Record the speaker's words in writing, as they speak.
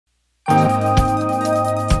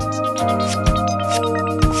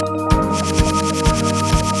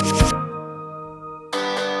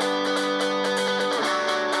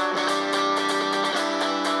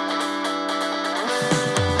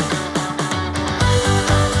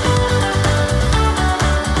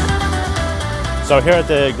So here at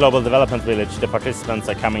the Global Development Village, the participants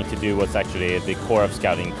are coming to do what's actually the core of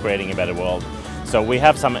Scouting, creating a better world. So we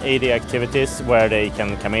have some 80 activities where they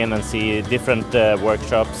can come in and see different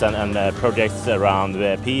workshops and projects around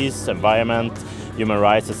peace, environment, human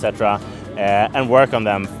rights, etc. And work on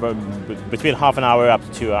them for between half an hour up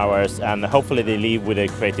to 2 hours, and hopefully they leave with a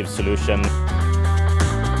creative solution.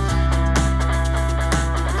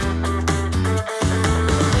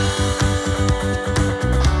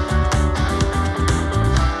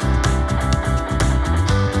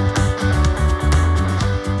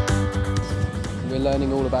 We're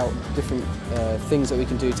learning all about different things that we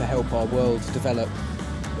can do to help our world develop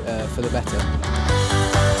for the better.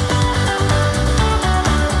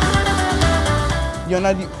 You're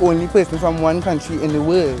not the only person from one country in the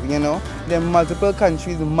world, you know. There are multiple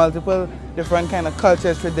countries, multiple different kind of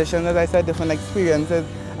cultures, traditions, as I said, different experiences.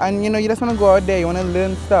 And you know, you just want to go out there, you want to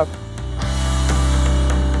learn stuff.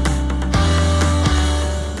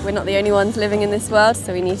 We're not the only ones living in this world,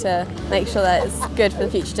 so we need to make sure that it's good for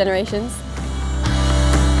the future generations.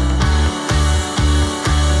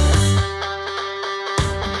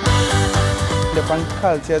 Different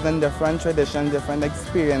cultures and different traditions, different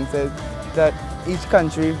experiences that each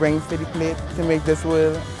country brings to the plate to make this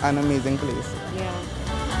world an amazing place. Yeah.